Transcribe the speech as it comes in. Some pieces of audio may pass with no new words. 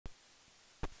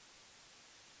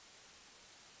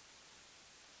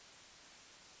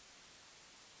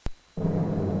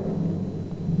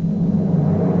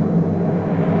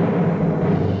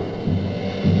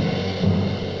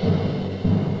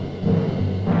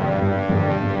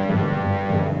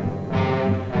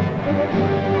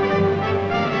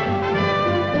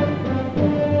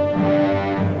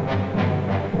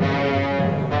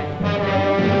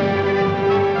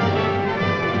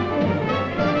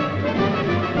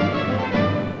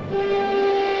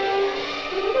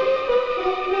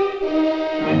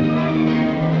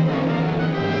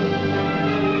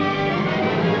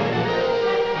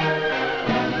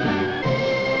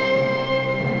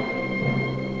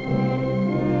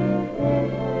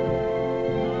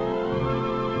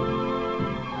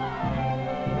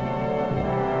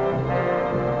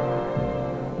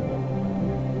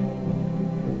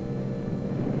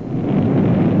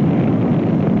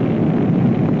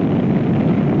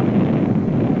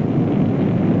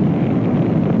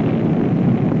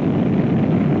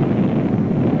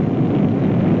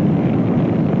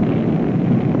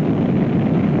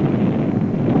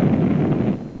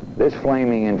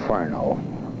flaming inferno,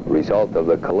 result of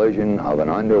the collision of an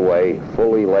underway,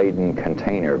 fully laden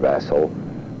container vessel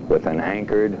with an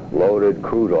anchored, loaded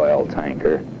crude oil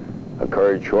tanker,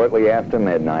 occurred shortly after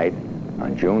midnight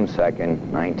on June 2nd,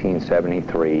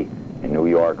 1973, in New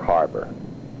York Harbor.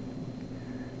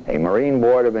 A Marine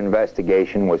Board of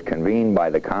Investigation was convened by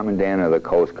the Commandant of the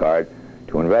Coast Guard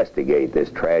to investigate this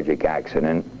tragic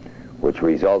accident, which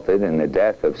resulted in the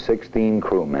death of 16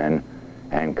 crewmen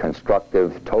and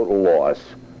constructive total loss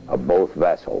of both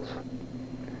vessels.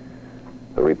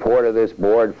 The report of this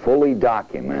board fully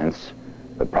documents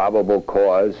the probable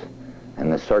cause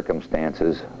and the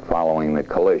circumstances following the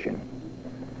collision.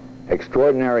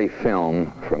 Extraordinary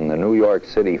film from the New York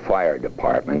City Fire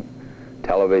Department,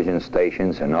 television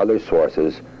stations, and other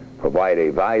sources provide a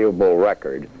valuable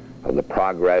record of the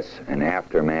progress and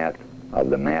aftermath of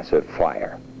the massive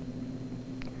fire.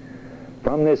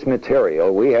 From this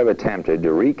material, we have attempted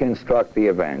to reconstruct the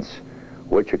events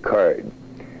which occurred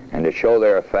and to show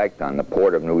their effect on the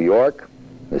Port of New York,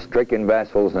 the stricken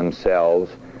vessels themselves,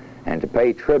 and to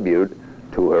pay tribute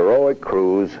to heroic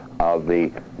crews of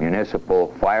the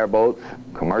municipal fireboats,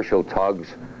 commercial tugs,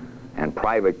 and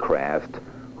private craft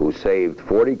who saved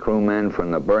 40 crewmen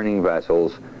from the burning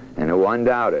vessels and who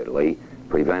undoubtedly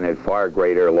prevented far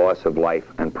greater loss of life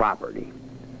and property.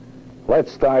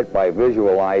 Let's start by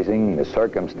visualizing the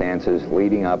circumstances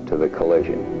leading up to the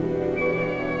collision.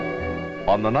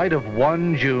 On the night of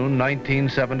 1 June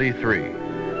 1973,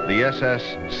 the SS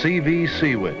C.V.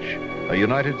 Sea Witch, a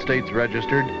United States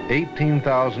registered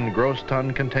 18,000 gross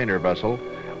ton container vessel,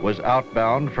 was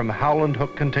outbound from Howland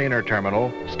Hook Container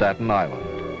Terminal, Staten Island.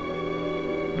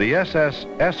 The SS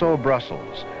Esso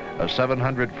Brussels, a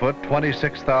 700-foot,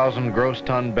 26,000 gross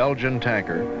ton Belgian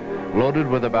tanker, loaded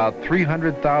with about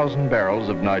 300,000 barrels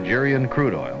of Nigerian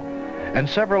crude oil, and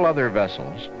several other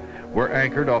vessels, were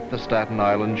anchored off the Staten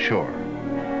Island shore.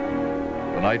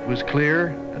 The night was clear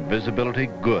and visibility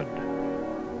good.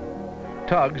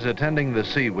 Tugs attending the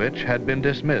Sea Witch had been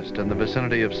dismissed in the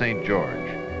vicinity of St. George.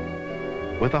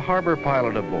 With a harbor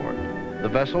pilot aboard, the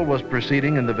vessel was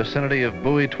proceeding in the vicinity of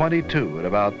buoy 22 at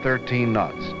about 13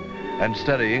 knots and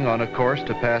steadying on a course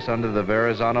to pass under the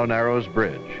Verrazano Narrows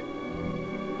Bridge.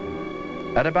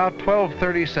 At about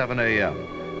 12:37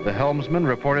 a.m., the helmsman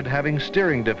reported having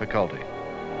steering difficulty.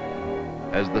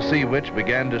 As the Sea Witch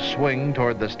began to swing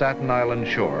toward the Staten Island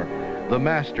shore, the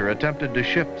master attempted to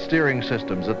shift steering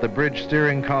systems at the bridge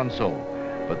steering console,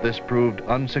 but this proved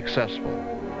unsuccessful.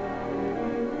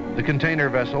 The container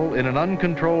vessel, in an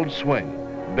uncontrolled swing,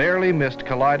 barely missed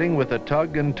colliding with a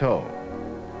tug in tow.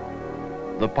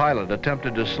 The pilot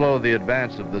attempted to slow the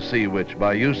advance of the Sea Witch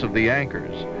by use of the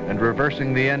anchors and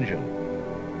reversing the engine.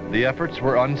 The efforts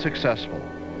were unsuccessful,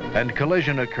 and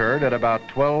collision occurred at about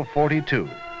 12:42.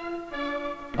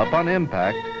 Upon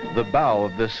impact, the bow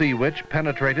of the Sea Witch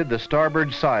penetrated the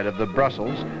starboard side of the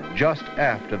Brussels just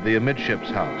aft of the amidships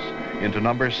house into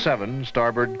number 7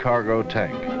 starboard cargo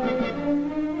tank.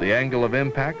 The angle of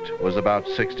impact was about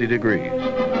 60 degrees.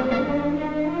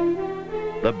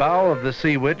 The bow of the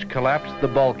Sea Witch collapsed the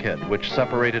bulkhead which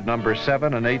separated number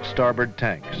 7 and 8 starboard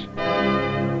tanks,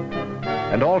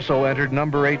 and also entered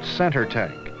number 8 center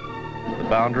tank. The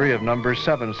boundary of number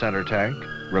 7 center tank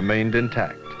remained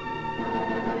intact.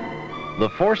 The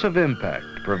force of impact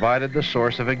provided the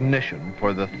source of ignition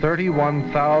for the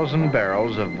 31,000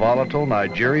 barrels of volatile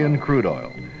Nigerian crude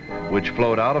oil, which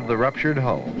flowed out of the ruptured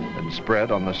hull and spread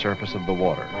on the surface of the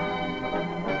water.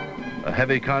 A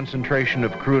heavy concentration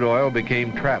of crude oil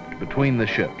became trapped between the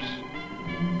ships.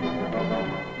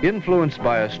 Influenced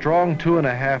by a strong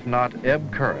 2.5 knot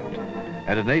ebb current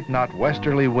and an 8 knot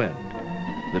westerly wind,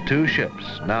 the two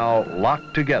ships, now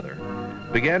locked together,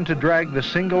 began to drag the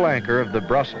single anchor of the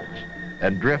Brussels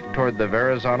and drift toward the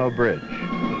Verrazano Bridge.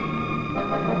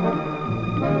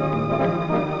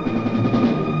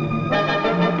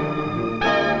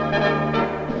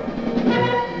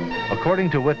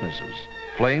 According to witnesses,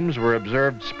 flames were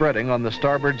observed spreading on the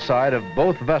starboard side of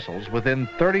both vessels within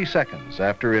 30 seconds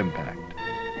after impact.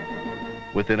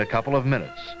 Within a couple of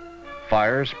minutes,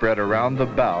 fire spread around the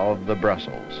bow of the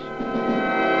Brussels.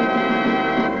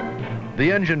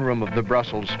 The engine room of the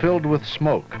Brussels filled with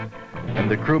smoke, and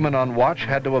the crewmen on watch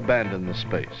had to abandon the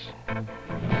space.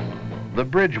 The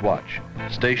bridge watch,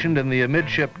 stationed in the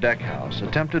amidship deck house,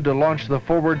 attempted to launch the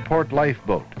forward port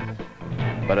lifeboat,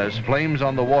 but as flames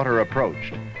on the water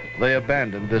approached, they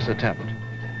abandoned this attempt,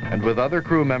 and with other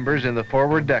crew members in the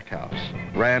forward deck house,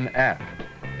 ran aft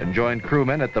and joined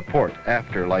crewmen at the port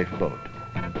after lifeboat.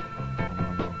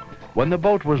 When the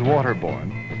boat was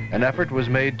waterborne, an effort was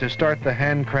made to start the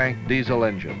hand-cranked diesel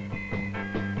engine,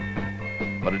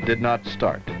 but it did not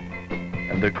start,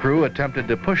 and the crew attempted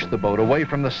to push the boat away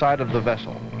from the side of the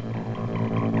vessel.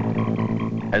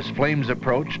 As flames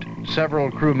approached, several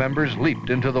crew members leaped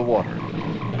into the water.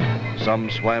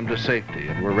 Some swam to safety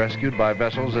and were rescued by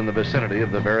vessels in the vicinity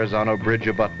of the Verrazano Bridge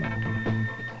abutment.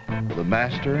 The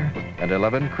master and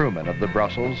 11 crewmen of the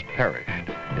Brussels perished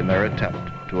in their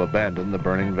attempt to abandon the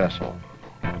burning vessel.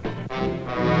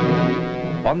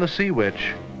 On the Sea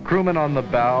Witch, crewmen on the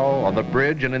bow, on the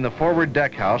bridge, and in the forward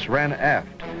deck house ran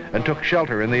aft and took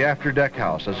shelter in the after deck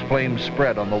house as flames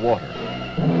spread on the water.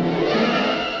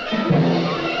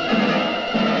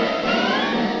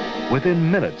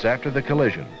 Within minutes after the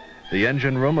collision, the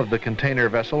engine room of the container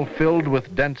vessel filled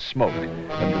with dense smoke,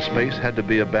 and the space had to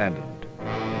be abandoned.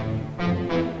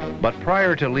 But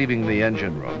prior to leaving the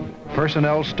engine room,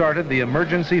 personnel started the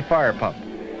emergency fire pump,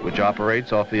 which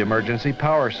operates off the emergency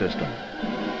power system.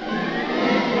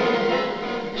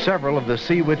 Several of the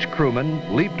Sea Witch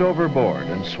crewmen leaped overboard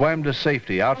and swam to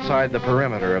safety outside the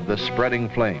perimeter of the spreading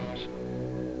flames.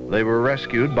 They were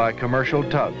rescued by commercial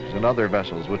tugs and other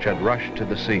vessels which had rushed to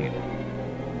the scene.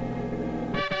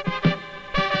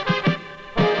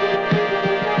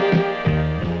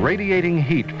 Radiating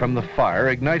heat from the fire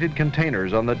ignited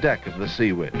containers on the deck of the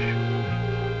Sea Witch.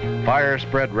 Fire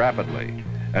spread rapidly,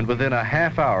 and within a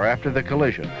half hour after the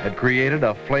collision had created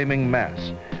a flaming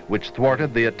mass, which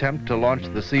thwarted the attempt to launch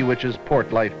the Sea Witch's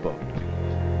port lifeboat.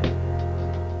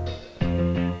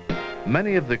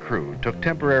 Many of the crew took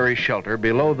temporary shelter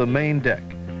below the main deck,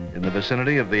 in the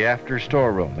vicinity of the after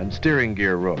storeroom and steering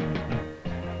gear room.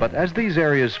 But as these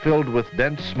areas filled with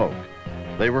dense smoke,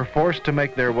 they were forced to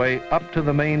make their way up to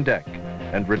the main deck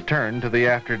and return to the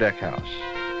after deck house.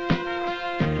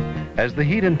 As the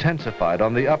heat intensified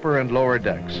on the upper and lower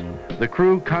decks, the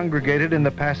crew congregated in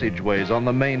the passageways on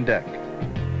the main deck.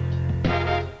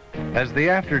 As the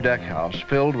after deck house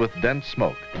filled with dense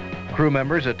smoke, crew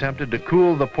members attempted to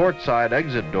cool the port side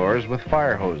exit doors with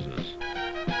fire hoses.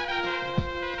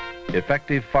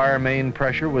 Effective fire main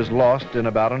pressure was lost in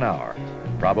about an hour,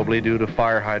 probably due to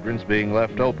fire hydrants being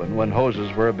left open when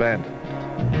hoses were abandoned.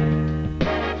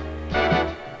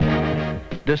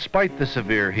 Despite the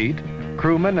severe heat,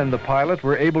 crewmen and the pilot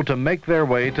were able to make their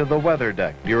way to the weather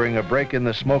deck during a break in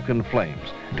the smoke and flames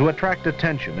to attract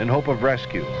attention in hope of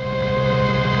rescue.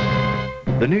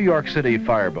 The New York City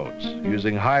fireboats,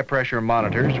 using high-pressure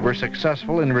monitors, were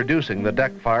successful in reducing the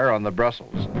deck fire on the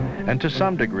Brussels, and to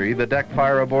some degree the deck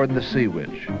fire aboard the Sea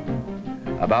Witch.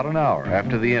 About an hour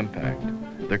after the impact,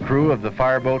 the crew of the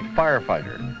fireboat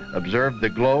Firefighter observed the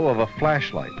glow of a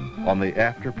flashlight on the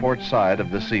after port side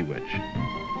of the Sea Witch.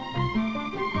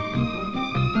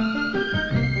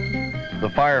 The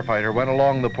firefighter went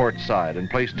along the port side and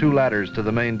placed 2 ladders to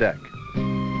the main deck.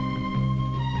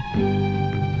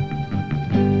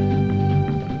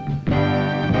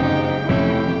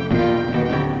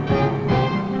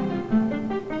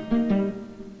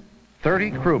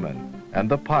 Crewmen and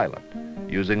the pilot,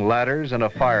 using ladders and a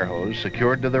fire hose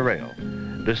secured to the rail,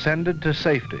 descended to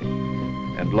safety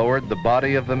and lowered the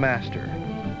body of the master,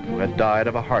 who had died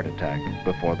of a heart attack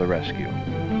before the rescue.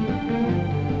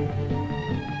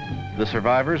 The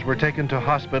survivors were taken to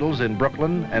hospitals in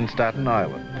Brooklyn and Staten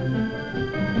Island.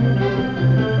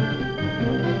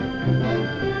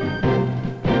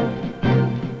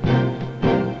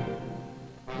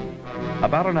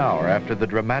 About an hour after the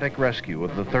dramatic rescue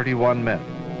of the 31 men,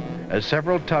 as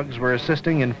several tugs were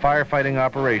assisting in firefighting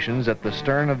operations at the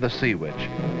stern of the Sea Witch,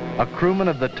 a crewman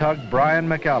of the tug Brian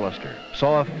McAllister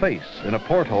saw a face in a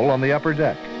porthole on the upper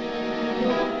deck.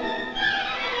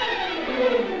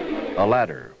 A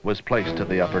ladder was placed to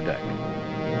the upper deck.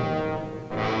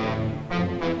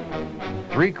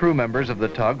 3 crew members of the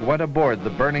tug went aboard the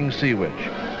burning Sea Witch,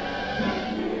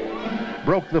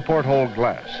 broke the porthole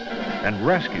glass, and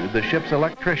rescued the ship's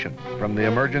electrician from the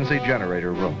emergency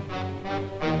generator room.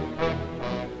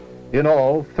 In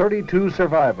all, 32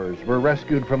 survivors were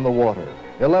rescued from the water,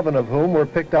 11 of whom were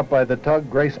picked up by the tug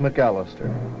Grace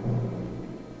McAllister.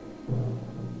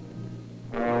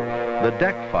 The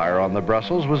deck fire on the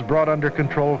Brussels was brought under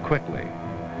control quickly,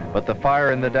 but the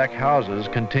fire in the deck houses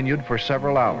continued for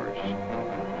several hours.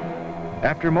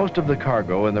 After most of the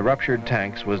cargo in the ruptured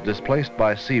tanks was displaced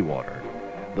by seawater,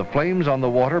 the flames on the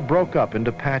water broke up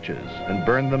into patches and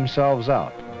burned themselves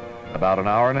out about an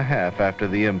hour and a half after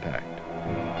the impact.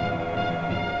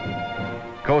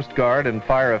 Coast Guard and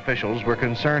fire officials were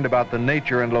concerned about the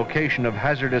nature and location of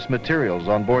hazardous materials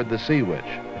on board the Sea Witch.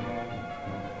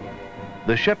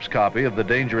 The ship's copy of the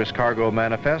dangerous cargo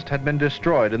manifest had been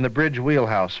destroyed in the bridge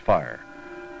wheelhouse fire.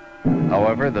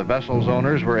 However, the vessel's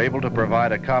owners were able to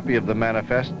provide a copy of the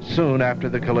manifest soon after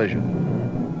the collision.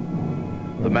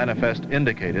 The manifest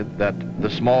indicated that the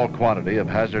small quantity of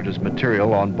hazardous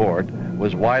material on board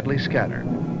was widely scattered.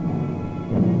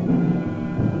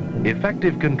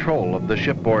 Effective control of the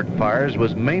shipboard fires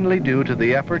was mainly due to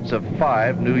the efforts of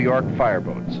 5 New York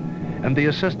fireboats and the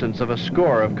assistance of a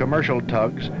score of commercial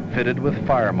tugs fitted with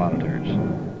fire monitors.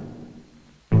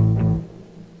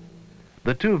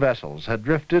 The 2 vessels had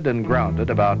drifted and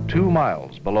grounded about 2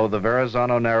 miles below the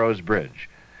Verrazano Narrows Bridge,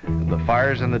 and the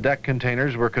fires in the deck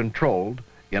containers were controlled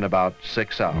in about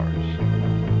 6 hours.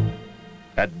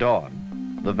 At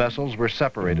dawn, the vessels were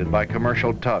separated by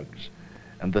commercial tugs,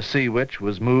 and the Sea Witch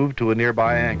was moved to a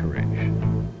nearby anchorage.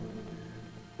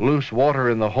 Loose water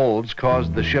in the holds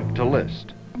caused the ship to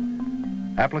list.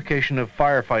 Application of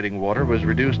firefighting water was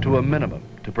reduced to a minimum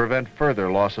to prevent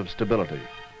further loss of stability.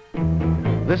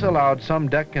 This allowed some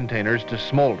deck containers to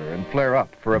smolder and flare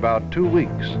up for about 2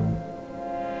 weeks.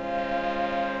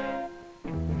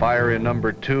 Fire in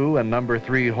number 2 and number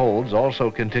 3 holds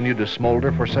also continued to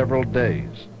smolder for several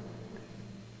days.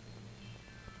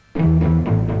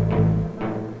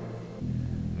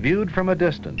 Viewed from a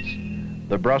distance,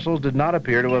 the Brussels did not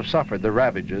appear to have suffered the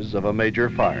ravages of a major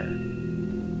fire.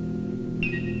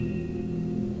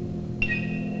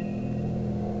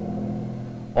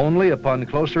 Only upon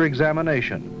closer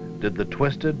examination did the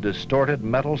twisted, distorted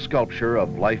metal sculpture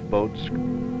of lifeboats,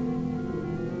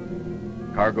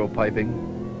 cargo piping,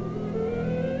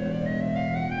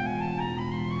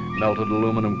 melted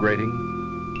aluminum grating,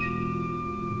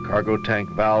 cargo tank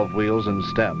valve wheels and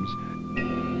stems,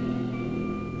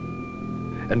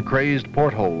 and crazed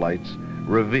porthole lights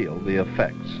reveal the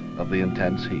effects of the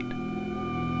intense heat.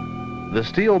 The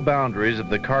steel boundaries of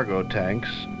the cargo tanks,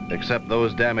 except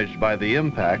those damaged by the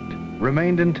impact,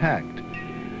 remained intact.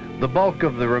 The bulk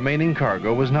of the remaining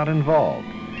cargo was not involved,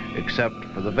 except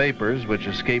for the vapors which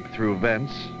escaped through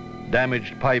vents,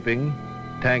 damaged piping,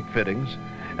 tank fittings,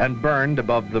 and burned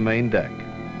above the main deck.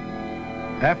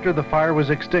 After the fire was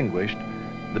extinguished,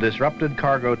 the disrupted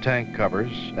cargo tank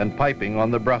covers and piping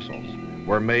on the Brussels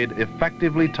were made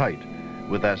effectively tight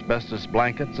with asbestos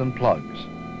blankets and plugs.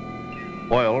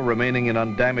 Oil remaining in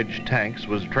undamaged tanks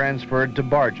was transferred to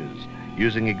barges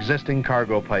using existing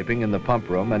cargo piping in the pump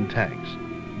room and tanks,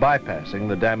 bypassing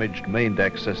the damaged main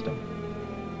deck system.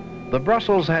 The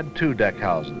Brussels had 2 deck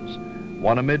houses,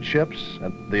 one amidships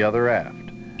and the other aft.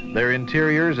 Their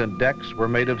interiors and decks were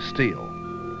made of steel.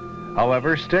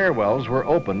 However, stairwells were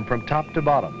open from top to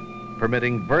bottom,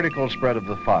 permitting vertical spread of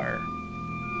the fire.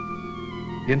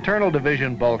 Internal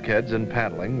division bulkheads and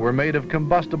paneling were made of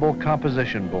combustible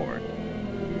composition board.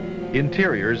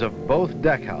 Interiors of both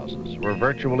deck houses were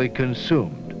virtually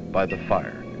consumed by the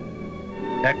fire.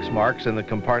 X marks in the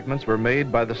compartments were made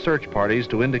by the search parties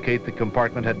to indicate the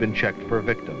compartment had been checked for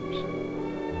victims.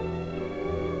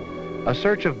 A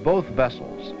search of both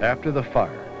vessels after the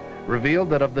fire revealed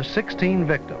that of the 16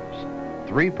 victims,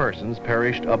 3 persons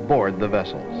perished aboard the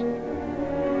vessels.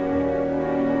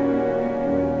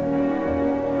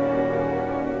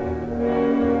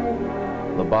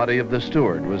 The body of the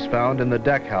steward was found in the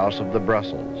deck house of the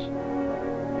Brussels,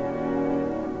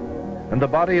 and the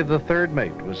body of the 3rd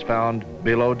mate was found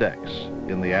below decks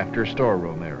in the after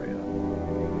storeroom area.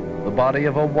 The body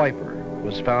of a wiper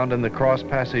was found in the cross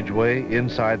passageway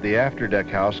inside the afterdeck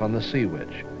house on the Sea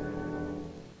Witch.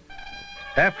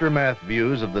 Aftermath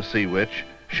views of the Sea Witch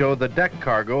show the deck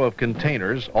cargo of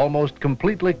containers almost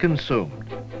completely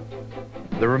consumed.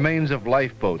 The remains of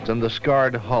lifeboats and the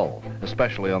scarred hull,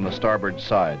 especially on the starboard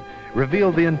side,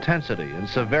 reveal the intensity and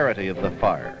severity of the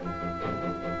fire.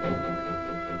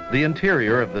 The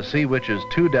interior of the Sea Witch's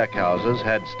 2 deck houses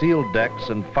had steel decks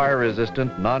and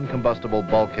fire-resistant, non-combustible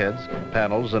bulkheads,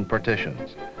 panels, and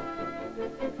partitions.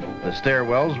 The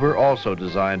stairwells were also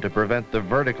designed to prevent the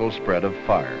vertical spread of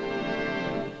fire.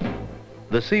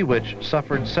 The Sea Witch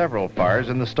suffered several fires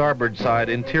in the starboard side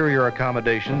interior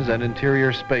accommodations and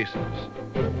interior spaces.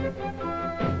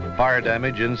 Fire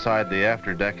damage inside the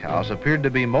afterdeck house appeared to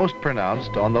be most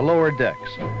pronounced on the lower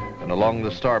decks and along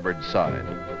the starboard side.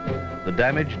 The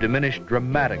damage diminished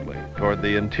dramatically toward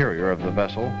the interior of the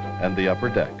vessel and the upper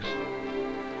decks.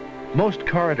 Most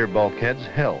corridor bulkheads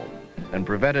held and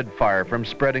prevented fire from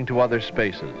spreading to other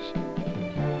spaces.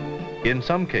 In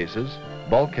some cases,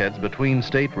 bulkheads between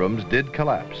staterooms did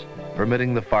collapse,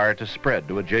 permitting the fire to spread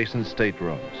to adjacent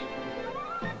staterooms.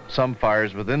 Some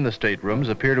fires within the staterooms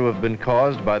appear to have been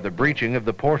caused by the breaching of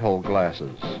the porthole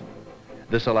glasses.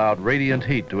 This allowed radiant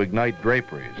heat to ignite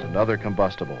draperies and other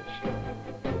combustibles.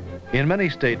 In many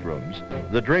staterooms,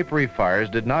 the drapery fires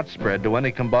did not spread to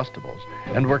any combustibles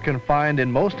and were confined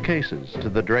in most cases to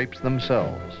the drapes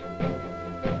themselves.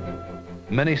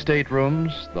 Many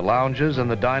staterooms, the lounges,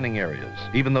 and the dining areas,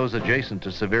 even those adjacent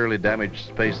to severely damaged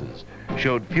spaces,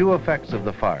 showed few effects of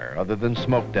the fire other than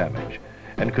smoke damage,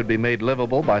 and could be made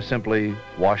livable by simply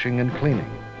washing and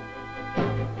cleaning.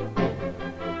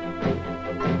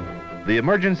 The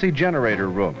emergency generator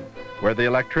room, where the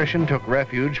electrician took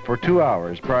refuge for 2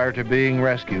 hours prior to being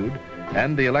rescued,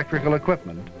 and the electrical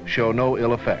equipment, show no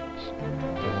ill effects.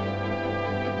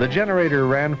 The generator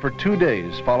ran for 2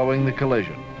 days following the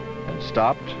collision and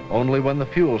stopped only when the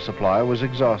fuel supply was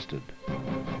exhausted.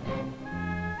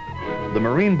 The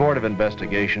Marine Board of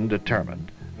Investigation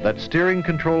determined that steering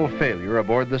control failure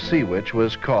aboard the Sea Witch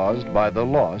was caused by the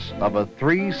loss of a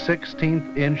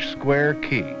 3/16-inch square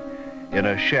key in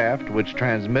a shaft which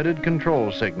transmitted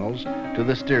control signals to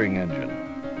the steering engine.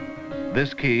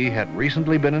 This key had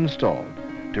recently been installed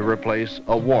to replace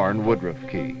a worn Woodruff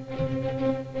key.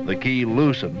 The key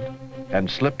loosened and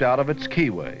slipped out of its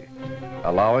keyway,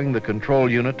 allowing the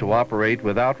control unit to operate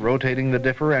without rotating the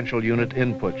differential unit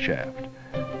input shaft,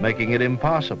 making it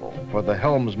impossible for the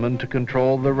helmsman to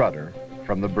control the rudder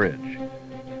from the bridge.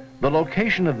 The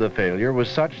location of the failure was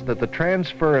such that the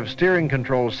transfer of steering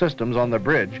control systems on the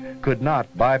bridge could not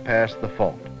bypass the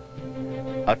fault.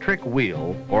 A trick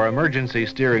wheel, or emergency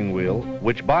steering wheel,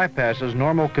 which bypasses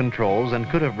normal controls and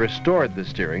could have restored the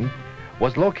steering,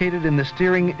 was located in the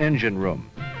steering engine room.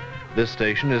 This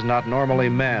station is not normally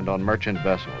manned on merchant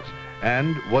vessels,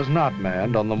 and was not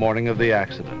manned on the morning of the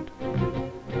accident.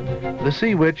 The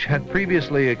Sea Witch had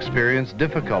previously experienced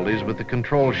difficulties with the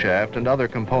control shaft and other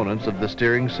components of the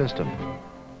steering system.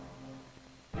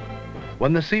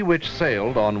 When the Sea Witch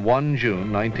sailed on 1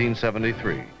 June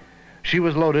 1973, she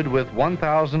was loaded with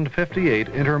 1,058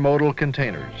 intermodal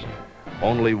containers,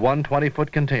 only one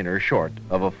 20-foot container short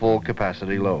of a full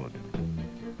capacity load.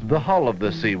 The hull of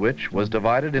the Sea Witch was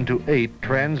divided into 8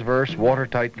 transverse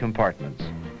watertight compartments,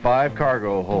 5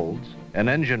 cargo holds, an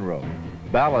engine room,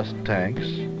 ballast tanks,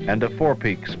 and a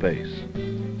forepeak space.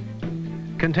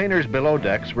 Containers below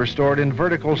decks were stored in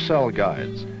vertical cell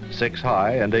guides, 6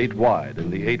 high and 8 wide in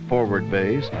the 8 forward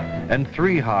bays, and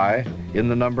 3 high in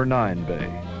the number 9 bay.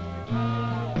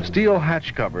 Steel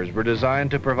hatch covers were designed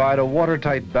to provide a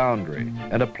watertight boundary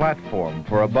and a platform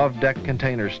for above-deck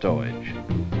container stowage.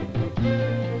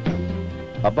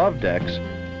 Above decks,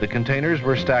 the containers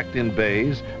were stacked in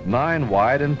bays 9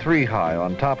 wide and 3 high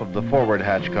on top of the forward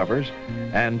hatch covers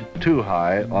and 2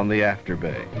 high on the after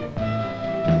bay.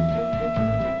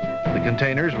 The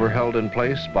containers were held in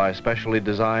place by specially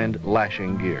designed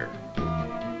lashing gear.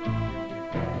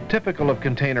 Typical of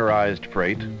containerized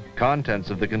freight,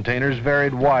 contents of the containers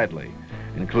varied widely,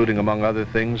 including, among other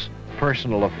things,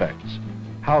 personal effects,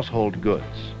 household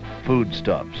goods,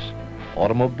 foodstuffs,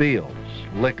 automobiles,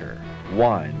 liquor,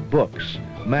 wine, books,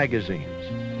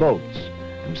 magazines, boats,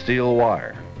 and steel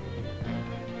wire.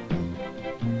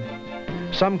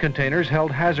 Some containers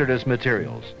held hazardous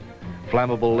materials,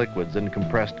 flammable liquids and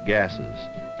compressed gases,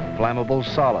 flammable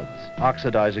solids,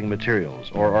 oxidizing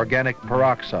materials, or organic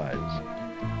peroxides,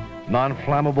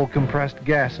 non-flammable compressed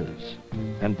gases,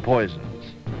 and poisons.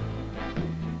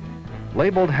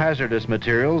 Labeled hazardous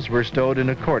materials were stowed in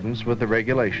accordance with the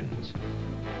regulations.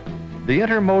 The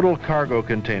intermodal cargo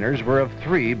containers were of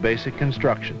 3 basic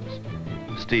constructions: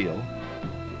 steel,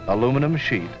 aluminum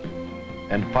sheet,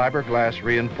 and fiberglass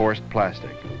reinforced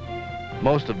plastic.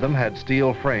 Most of them had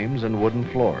steel frames and wooden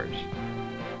floors.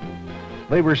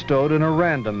 They were stowed in a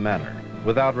random manner,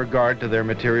 without regard to their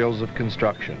materials of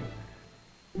construction.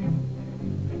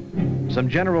 Some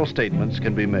general statements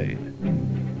can be made.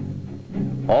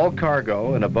 All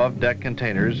cargo in above-deck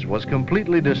containers was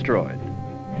completely destroyed.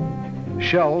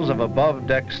 Shells of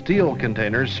above-deck steel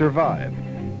containers survived,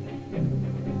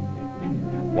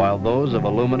 while those of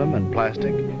aluminum and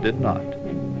plastic did not.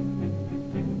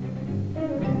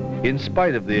 In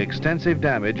spite of the extensive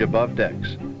damage above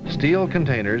decks, steel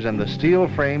containers and the steel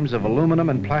frames of aluminum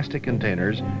and plastic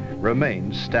containers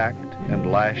remained stacked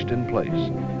and lashed in place,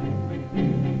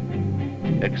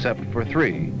 except for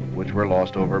 3 which were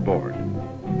lost overboard.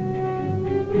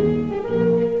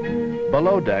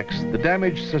 Below decks, the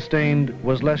damage sustained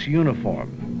was less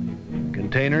uniform.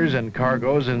 Containers and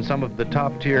cargoes in some of the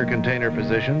top-tier container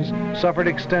positions suffered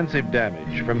extensive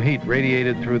damage from heat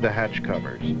radiated through the hatch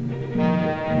covers.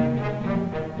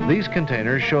 These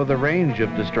containers show the range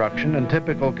of destruction and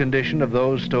typical condition of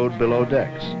those stowed below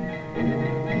decks.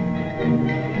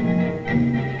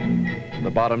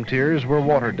 The bottom tiers were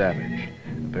water damaged,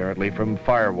 apparently from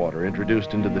firewater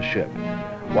introduced into the ship,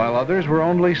 while others were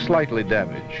only slightly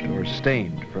damaged or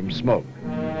stained from smoke.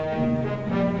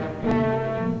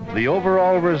 The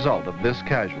overall result of this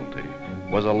casualty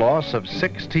was a loss of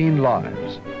 16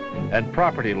 lives, and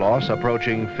property loss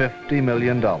approaching $50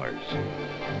 million.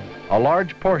 A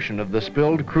large portion of the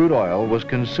spilled crude oil was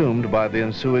consumed by the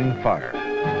ensuing fire.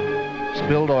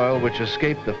 Spilled oil which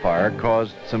escaped the fire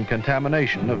caused some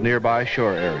contamination of nearby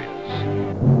shore areas.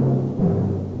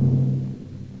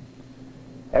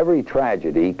 Every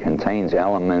tragedy contains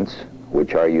elements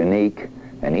which are unique,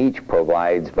 and each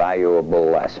provides valuable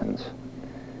lessons.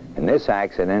 In this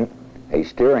accident, a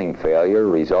steering failure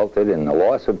resulted in the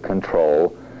loss of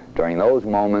control during those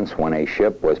moments when a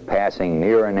ship was passing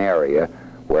near an area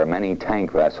where many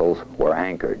tank vessels were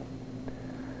anchored.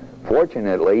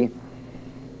 Fortunately,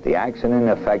 the accident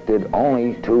affected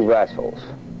only 2 vessels.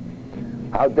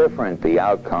 How different the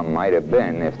outcome might have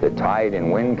been if the tide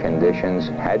and wind conditions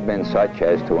had been such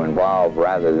as to involve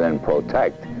rather than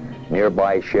protect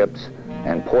nearby ships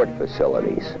and port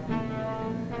facilities.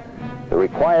 The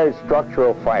required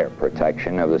structural fire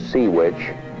protection of the Sea Witch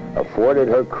afforded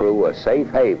her crew a safe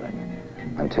haven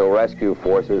until rescue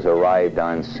forces arrived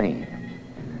on scene.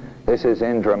 This is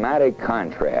in dramatic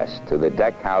contrast to the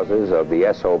deck houses of the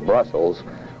Esso Brussels,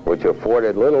 which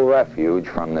afforded little refuge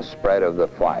from the spread of the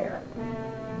fire.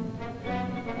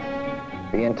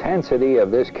 The intensity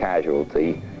of this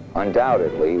casualty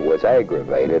undoubtedly was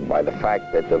aggravated by the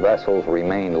fact that the vessels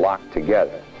remained locked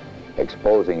together,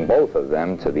 exposing both of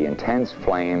them to the intense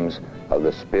flames of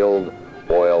the spilled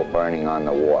oil burning on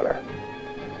the water.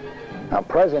 Now,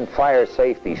 present fire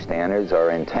safety standards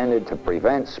are intended to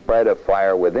prevent spread of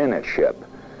fire within a ship,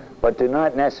 but do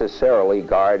not necessarily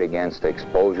guard against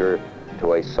exposure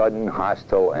to a sudden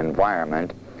hostile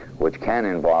environment which can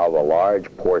involve a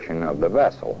large portion of the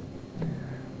vessel.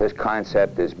 This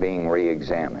concept is being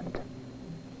re-examined.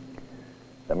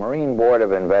 The Marine Board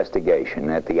of Investigation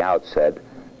at the outset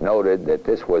noted that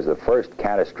this was the first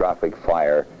catastrophic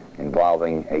fire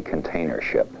involving a container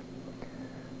ship.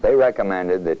 They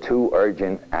recommended that 2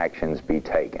 urgent actions be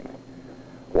taken.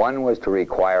 One was to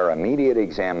require immediate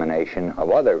examination of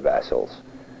other vessels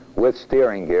with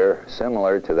steering gear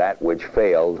similar to that which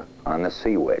failed on the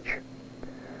Sea Witch.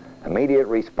 Immediate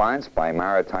response by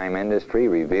maritime industry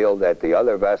revealed that the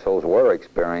other vessels were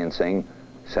experiencing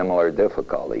similar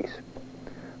difficulties.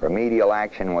 Remedial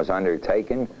action was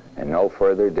undertaken, and no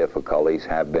further difficulties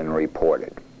have been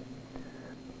reported.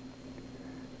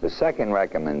 The second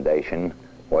recommendation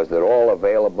was that all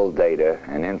available data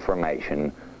and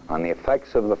information on the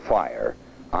effects of the fire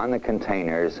on the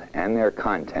containers and their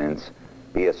contents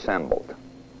be assembled.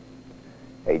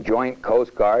 A joint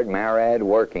Coast Guard MARAD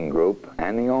working group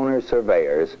and the owner's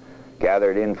surveyors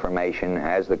gathered information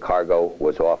as the cargo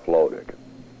was offloaded.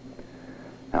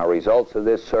 Now, results of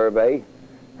this survey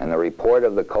and the report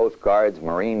of the Coast Guard's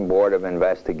Marine Board of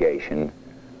Investigation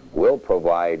will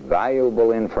provide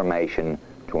valuable information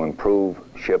to improve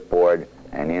shipboard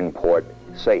and in-port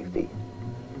safety.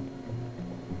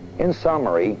 In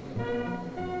summary,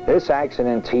 this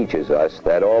accident teaches us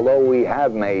that although we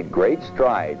have made great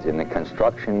strides in the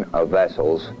construction of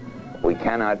vessels, we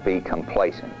cannot be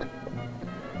complacent.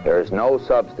 There is no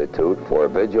substitute for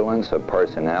vigilance of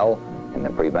personnel in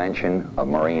the prevention of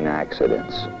marine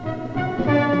accidents.